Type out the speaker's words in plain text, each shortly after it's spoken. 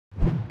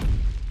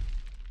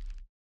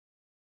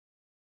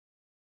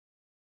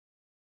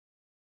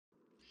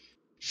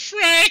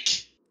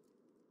Frick!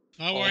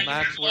 How Oh, are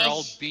Max, you? we're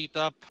all beat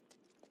up.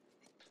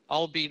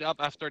 All beat up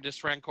after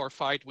this Rancor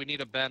fight. We need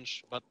a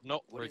bench, but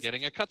no, we're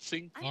getting a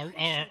cutscene.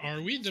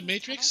 Are we in the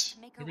Matrix?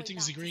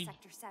 Everything's green.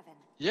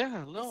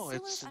 Yeah, no,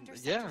 it's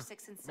yeah,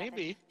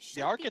 maybe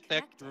the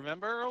architect.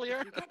 Remember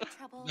earlier?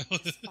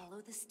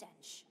 Follow the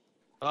stench.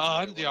 Oh,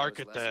 I'm the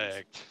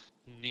architect.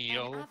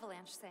 Neo. An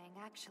avalanche thing,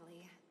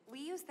 actually. We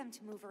use them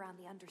to move around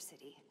the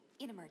Undercity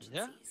in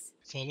emergencies.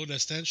 Follow the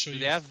stench, so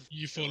Do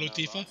you follow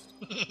Tifa.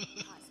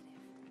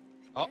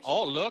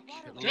 Oh, look,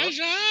 look.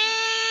 Treasure!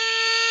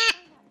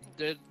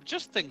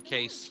 Just in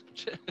case.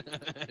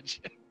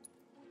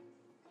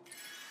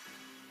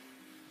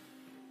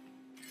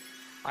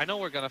 I know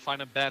we're gonna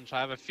find a bench. I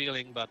have a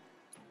feeling, but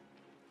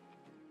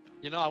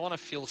you know, I want to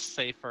feel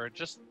safer.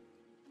 Just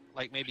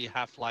like maybe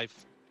Half-Life.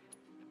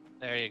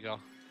 There you go.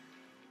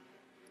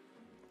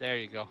 There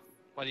you go.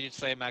 What do you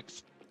say,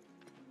 Max?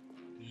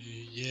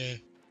 Yeah,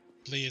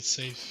 play it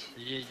safe.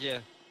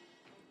 Yeah.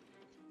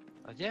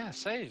 Yeah,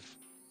 safe.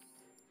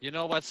 You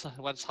know what's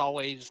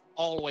always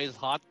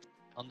hot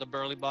on the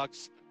Burly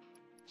box?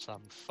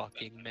 Some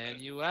fucking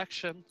menu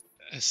action.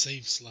 A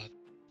save slot.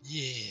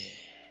 Yeah.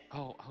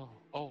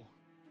 Oh.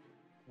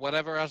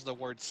 Whatever has the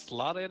word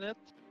slot in it,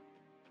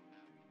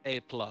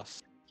 A+.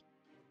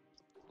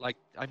 Like,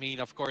 I mean,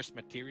 of course,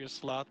 material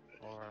slot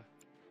or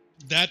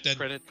that and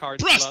credit card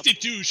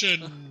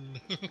prostitution.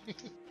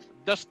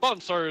 The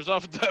sponsors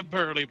of the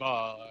Burly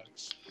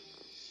box.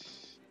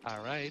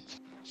 All right.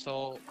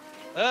 So,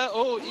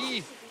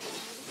 E.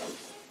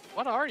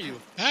 What are you?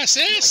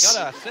 Assess.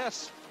 I gotta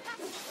assess.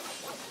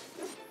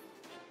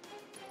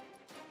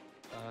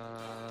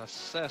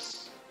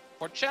 Assess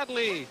for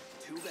Chadley.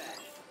 Too bad.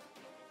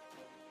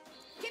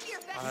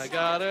 I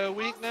got a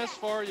weakness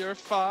for your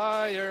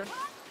fire.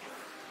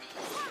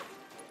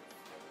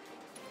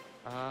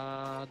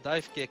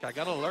 Dive kick. I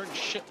gotta learn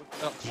shit with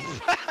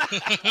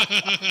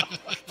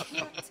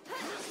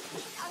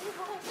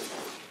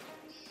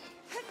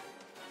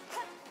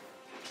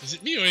Is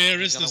it me or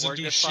Aris doesn't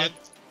do shit?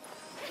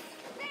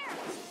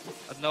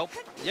 Nope.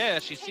 Yeah,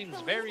 she seems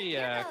very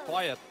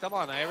quiet. Come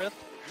on, Aerith.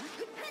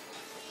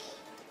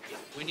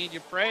 We need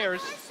your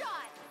prayers.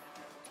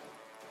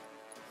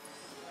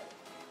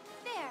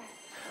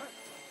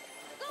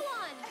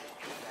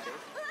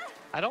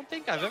 I don't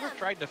think I've ever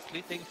tried the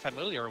fleeting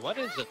familiar. What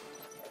is it?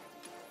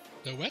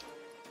 The what?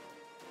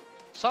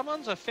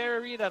 Summons a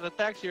fairy that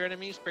attacks your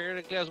enemies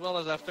periodically as well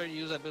as after you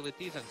use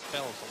abilities and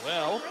spells.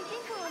 Well... I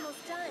think we're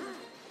almost done.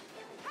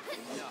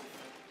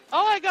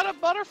 Oh, I got a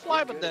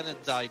butterfly, but then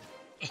it died.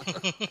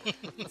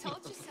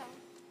 Told you so.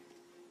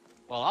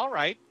 Well,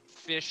 alright.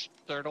 Fish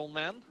turtle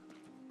man.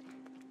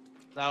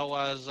 That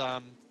was,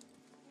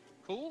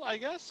 cool, I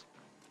guess?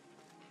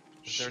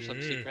 Is there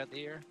some secret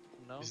here?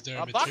 No? Is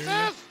there a boxes!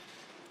 material?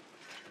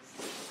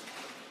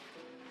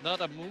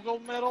 Not a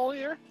Moogle medal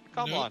here?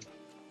 Come on.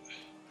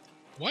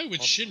 Why would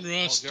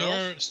Shinra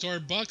store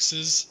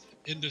boxes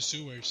in the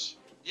sewers?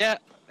 Yeah,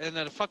 and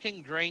a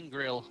fucking drain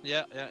grill.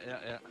 Yeah.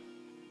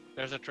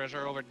 There's a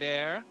treasure over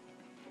there.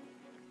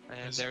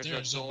 And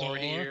there's a door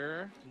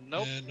here.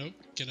 Nope. Nope.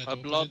 Cannot a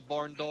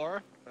bloodborne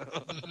door.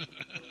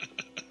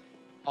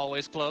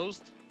 Always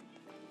closed.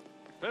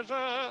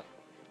 Treasure!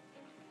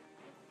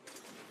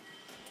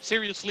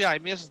 Seriously, I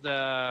miss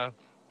the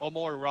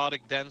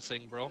homoerotic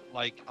dancing, bro.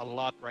 Like, a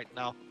lot right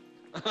now.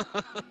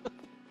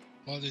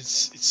 Well,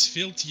 it's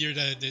filthier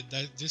than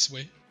this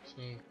way,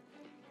 so...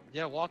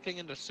 Yeah, walking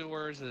in the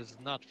sewers is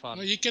not fun.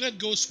 Oh, you cannot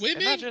go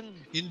swimming? Imagine...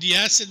 In the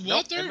acid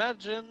water? Nope,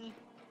 imagine...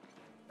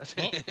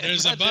 Oh,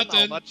 there's a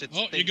button.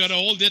 Oh, you gotta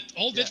hold it.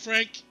 Hold it,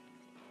 Frank.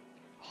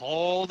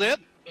 Hold it.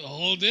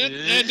 Hold it,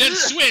 and then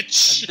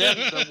switch. And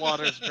then the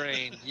water's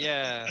drained.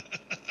 Yeah.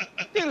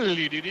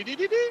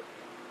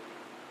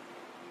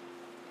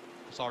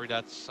 Sorry,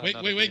 that's...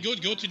 Wait.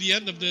 Go to the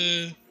end of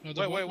the...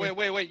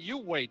 Wait. You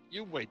wait.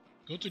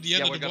 Go to the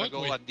end of the walkway. Yeah, we're gonna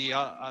go at the...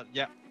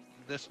 yeah,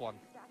 this one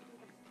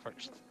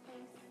first.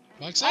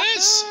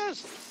 Boxes!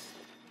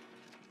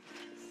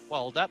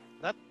 Well, that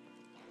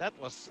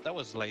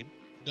was lame.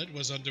 That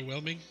was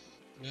underwhelming.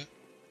 Yeah.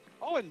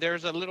 Oh, and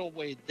there's a little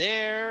way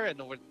there,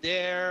 and over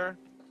there,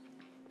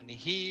 and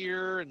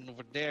here, and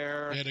over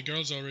there. Yeah, the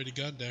girl's already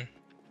gone there.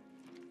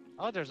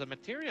 Oh, there's a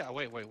materia.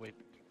 Wait.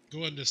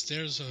 Go on the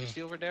stairs. You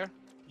see over there?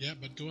 Yeah,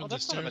 but go on the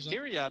that's stairs. Not a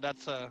materia.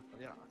 That's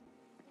yeah.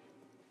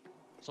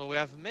 So we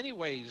have many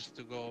ways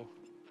to go.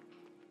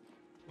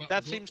 Well,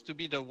 that seems to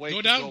be the way.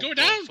 Go down. Go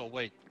down. So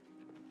wait.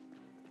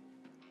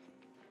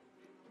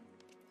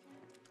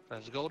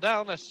 Let's go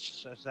down.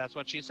 That's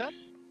what she said.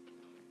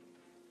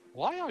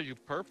 Why are you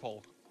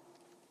purple?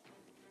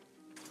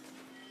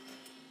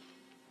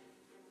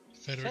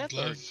 Feathered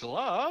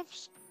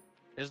gloves?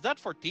 Is that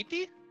for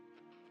Titi?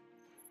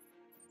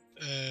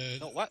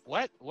 No,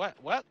 what?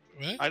 What?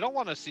 I don't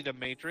want to see the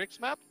Matrix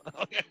map.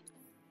 Okay.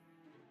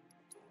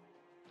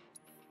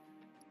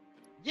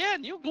 Yeah,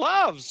 new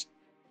gloves!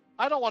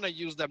 I don't want to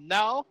use them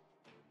now.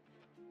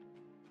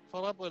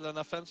 Follow up with an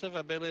offensive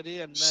ability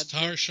and magic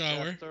Star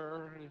shower.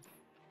 After...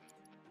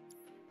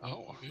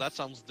 Oh, okay. that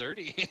sounds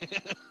dirty.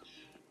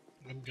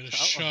 I'm gonna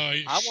shower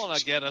you. I wanna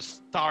get a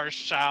star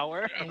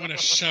shower. I wanna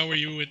shower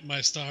you with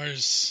my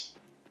stars.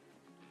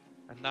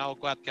 And now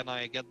what, can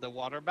I get the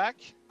water back?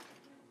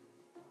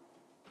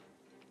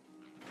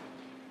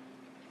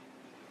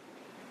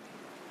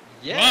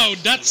 Yes, Wow,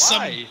 that's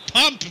why? some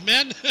pump,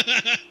 man!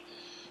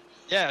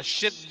 Yeah,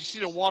 shit, you see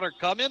the water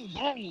coming?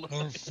 Boom!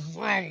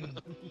 Wrong.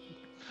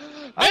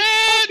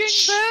 I fucking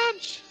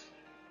bench!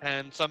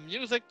 And some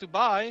music to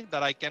buy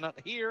that I cannot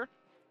hear.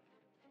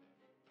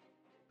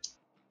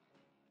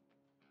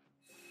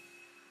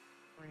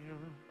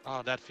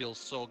 Oh, that feels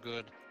so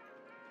good.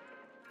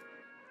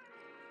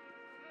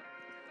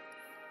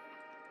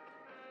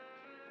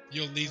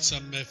 You'll need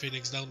some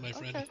Phoenix down, my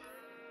friend. Okay.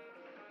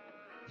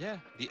 Yeah,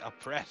 the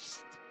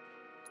oppressed.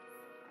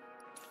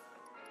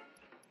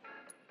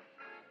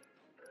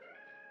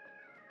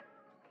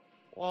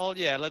 Well,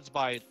 yeah, let's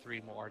buy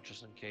 3 more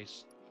just in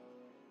case.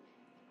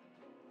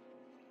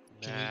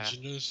 Nah.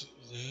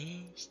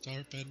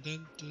 Star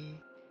pendant.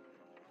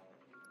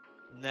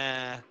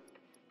 Nah.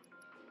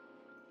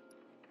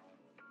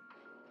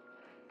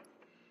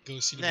 Go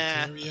see the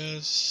Nah.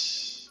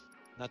 Victorias.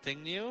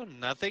 Nothing new,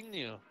 nothing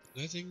new.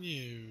 Nothing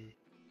new.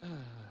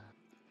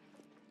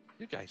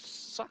 You guys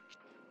suck.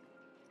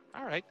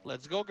 Alright,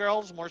 let's go,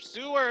 girls. More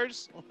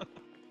sewers.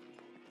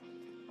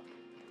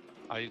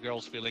 Are you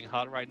girls feeling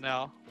hot right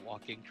now?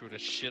 Walking through the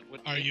shit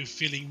with Are me? you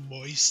feeling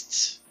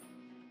moist?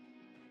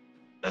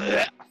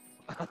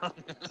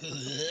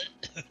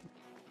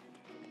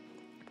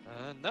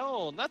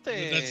 No,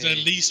 nothing. That's the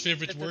least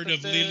favorite word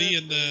of Lily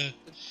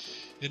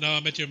in How I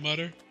Met Your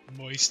Mother.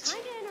 Moist.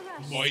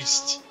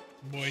 Moist.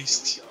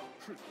 Moist.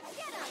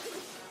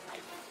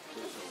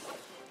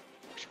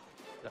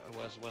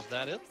 Was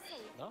that it?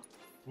 No?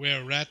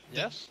 Where rat?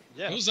 Yes.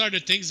 Yeah. Those are the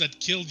things that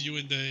killed you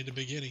in the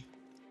beginning.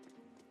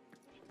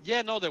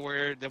 Yeah. No, there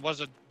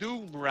was a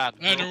doom rat.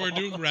 Ah, there bro. were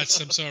doom rats.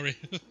 I'm sorry.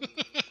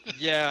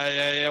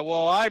 Yeah.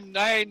 Well, I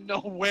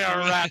know where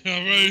rat.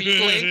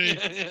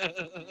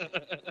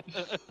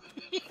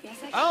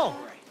 Oh,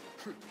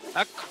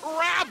 a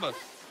crab.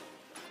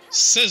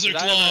 Scissor Did I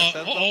claw.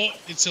 ever Uh oh,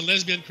 it's a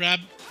lesbian crab.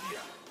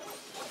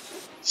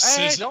 Hey,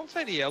 Scissor. don't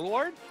say the L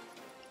word.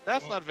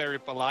 That's not very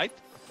polite.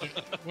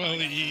 Well,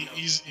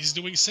 he's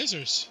doing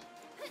scissors.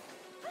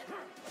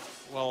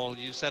 Well,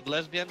 you said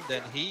lesbian,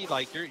 then he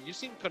like you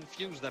seem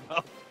confused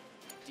about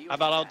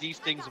how these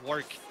things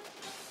work.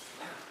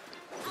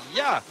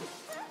 Yeah.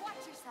 Watch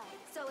yourself.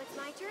 So it's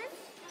my turn?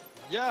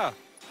 Yeah.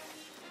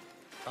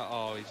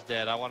 Uh-oh, he's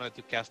dead. I wanted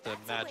to cast the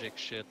magic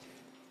shit.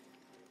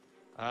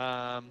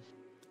 Yeah,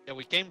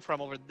 we came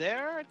from over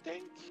there, I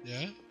think.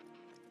 Yeah.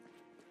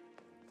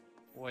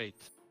 Wait.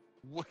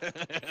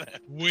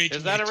 Wait.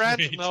 Is that a wait, rat?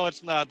 wait. No,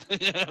 it's not.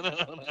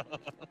 No.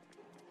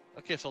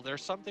 Okay, so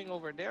there's something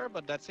over there,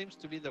 but that seems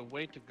to be the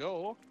way to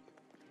go.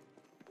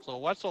 So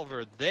what's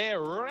over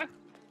there?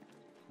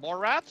 More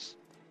rats?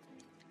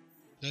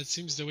 That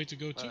seems the way to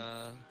go too.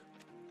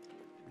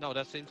 No,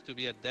 that seems to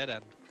be a dead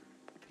end.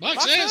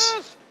 Boxes!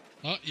 Boxes!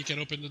 Oh, you can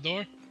open the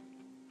door.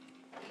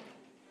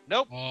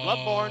 Nope, Oh.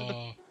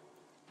 bloodborne.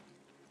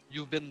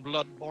 You've been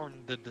bloodborne.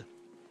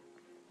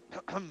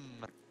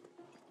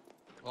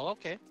 Well,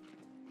 okay.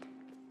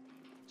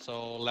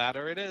 So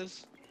ladder it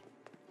is.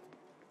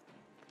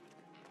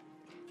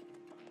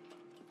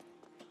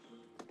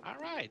 All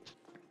right.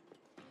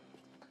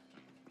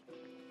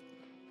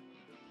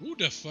 Who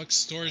the fuck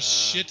stores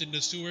shit in the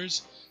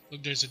sewers?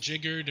 Look, there's a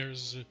jigger.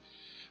 There's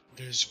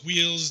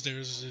wheels.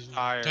 There's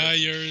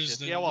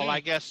tires. Yeah, well, I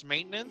guess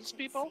maintenance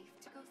people.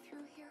 Safe to go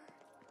through here?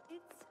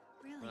 It's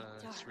really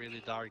dark. It's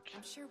really dark.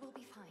 I'm sure we'll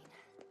be fine.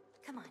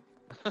 Come on.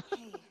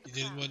 Hey, You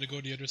didn't want to go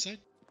the other side?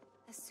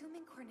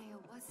 assuming Corneo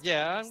was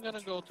Yeah, I'm telling us gonna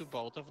the go truth, to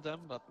both of them,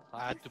 but I what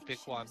do had you to think pick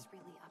she one was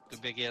really up to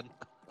begin.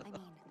 I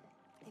mean,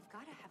 they've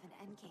got to have an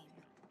end game.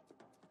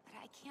 But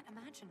I can't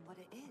imagine what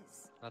it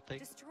is. Nothing.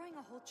 Destroying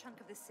a whole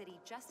chunk of the city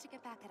just to get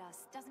back at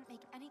us doesn't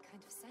make any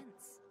kind of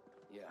sense.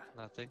 Yeah,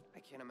 Nothing. I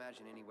can't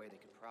imagine any way they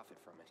could profit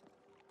from it.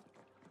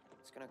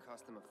 It's gonna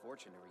cost them a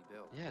fortune to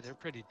rebuild. Yeah, they're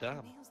pretty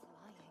dumb. Corneo's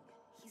lying.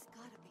 He's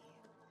gotta be.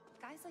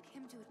 Guys like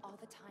him do it all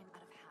the time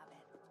out of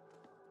habit.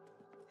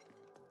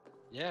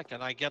 Yeah,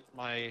 can I get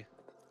my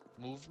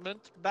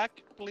movement back,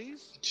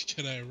 please?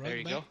 Can I There run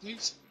you back, go.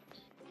 please?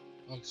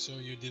 Oh, so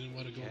you didn't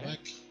want to go Okay. back?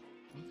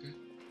 Okay.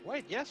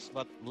 Wait, yes,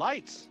 but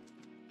lights.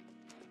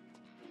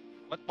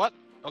 What?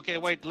 Okay,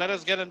 wait, let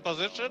us get in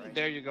position. Alright.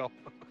 There you go.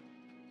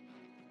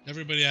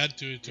 Everybody had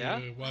to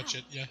Yeah? watch Wow.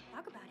 it, yeah.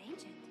 Talk about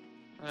ancient.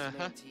 It's an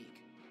Uh-huh.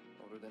 antique,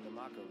 older than the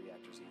Mako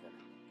reactors even.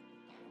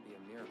 It'll be a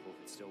miracle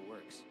if it still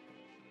works.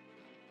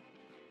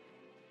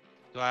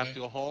 Do I have Okay.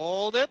 to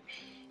hold it?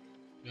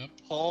 Yep.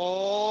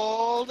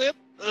 Hold it.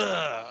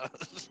 Ugh.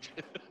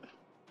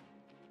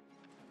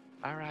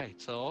 All right,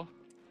 so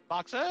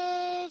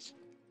boxes.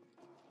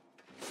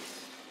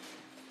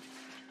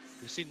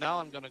 You see, now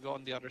I'm gonna go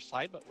on the other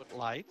side, but with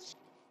lights.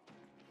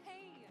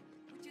 Hey,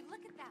 would you look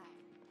at that?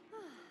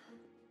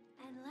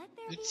 And let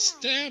there It's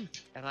be light.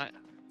 stamped! And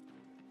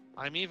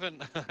I'm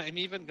even I'm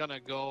even gonna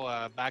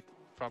go back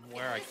from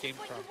where I came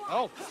from.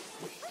 Oh,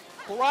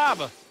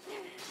 crab!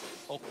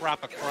 Oh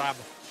crap, a crab.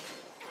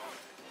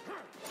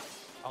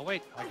 Oh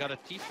wait, I got a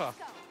Tifa.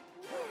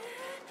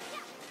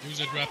 Use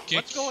a drop kick.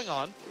 What's going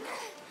on?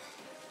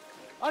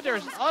 Oh,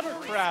 there's other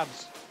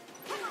crabs.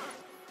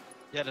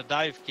 Yeah, the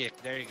dive kick.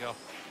 There you go.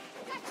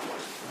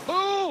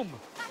 Boom!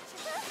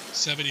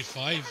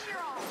 75.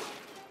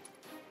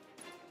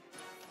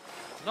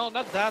 No,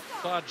 not that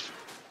fudge.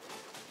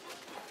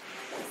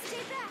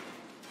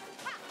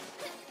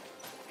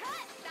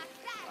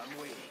 I'm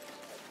waiting.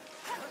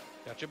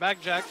 Got your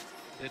back, Jack.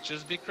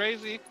 Bitches be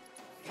crazy.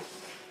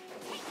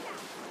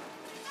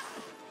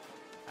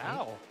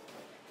 Ow.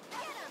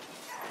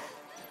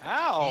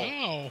 Ow.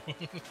 Ow.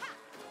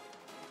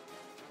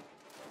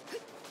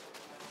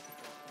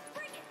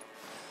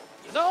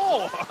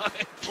 No! I'm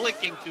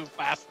clicking too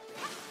fast.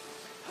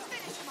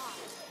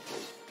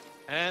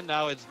 And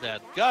now it's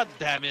dead. God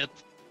damn it.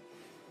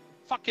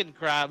 Fucking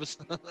crabs.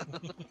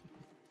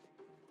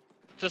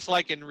 Just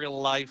like in real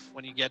life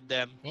when you get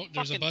them. Oh,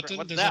 there's a button.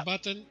 What's There's that? a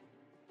button.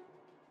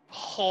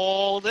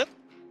 Hold it.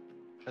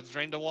 Let's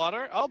drain the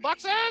water. Oh,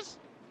 boxes!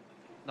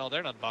 No,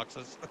 they're not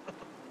boxes.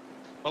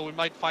 But we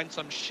might find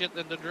some shit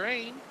in the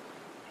drain.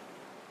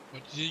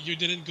 But you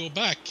didn't go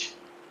back.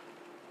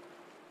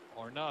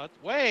 Or not.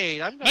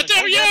 Wait, I'm gonna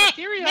Materia! go get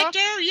materia!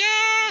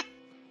 Materia!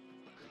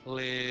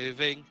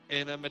 Living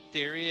in a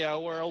materia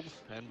world.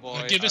 And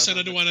boy, Give us I'm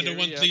a another one,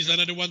 materia. please,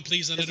 another one,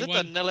 please, Is another it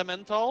one. an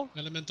elemental?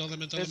 Elemental.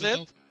 Is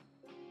it?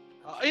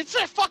 It's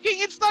a fucking,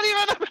 it's not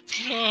even a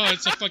materia! Oh,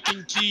 it's a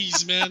fucking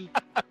keys, man.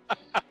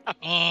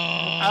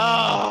 Oh,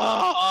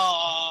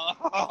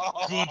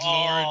 Oh. good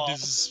lord,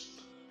 this is...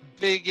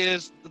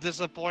 Biggest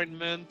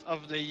disappointment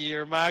of the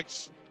year,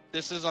 Max.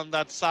 This is on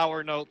that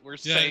sour note. We're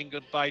saying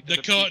goodbye to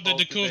the people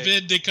the today.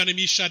 COVID, the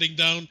economy shutting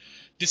down.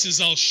 This is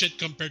all shit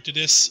compared to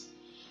this.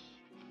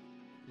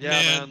 Yeah,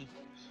 man.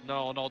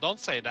 No, don't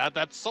say that.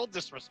 That's so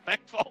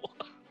disrespectful.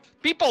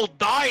 People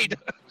died.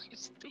 You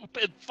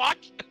stupid fuck.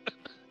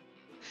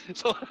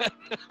 So,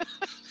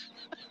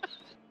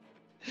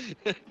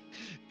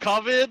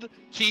 COVID,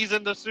 keys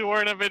in the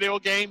sewer in a video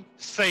game,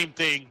 same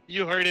thing.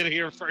 You heard it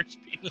here first,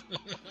 people.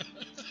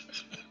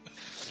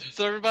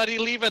 So everybody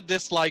leave a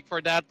dislike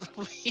for that,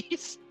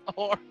 please.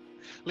 Or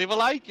leave a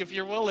like if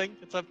you're willing.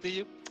 It's up to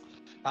you.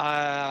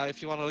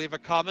 If you want to leave a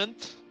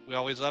comment, we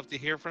always love to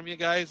hear from you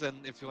guys. And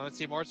if you want to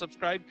see more,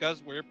 subscribe,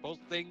 because we're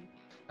posting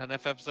an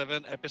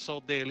FF7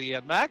 episode daily.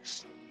 And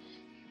Max?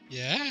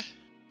 Yeah?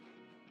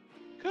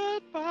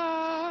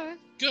 Goodbye.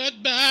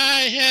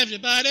 Goodbye,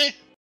 everybody.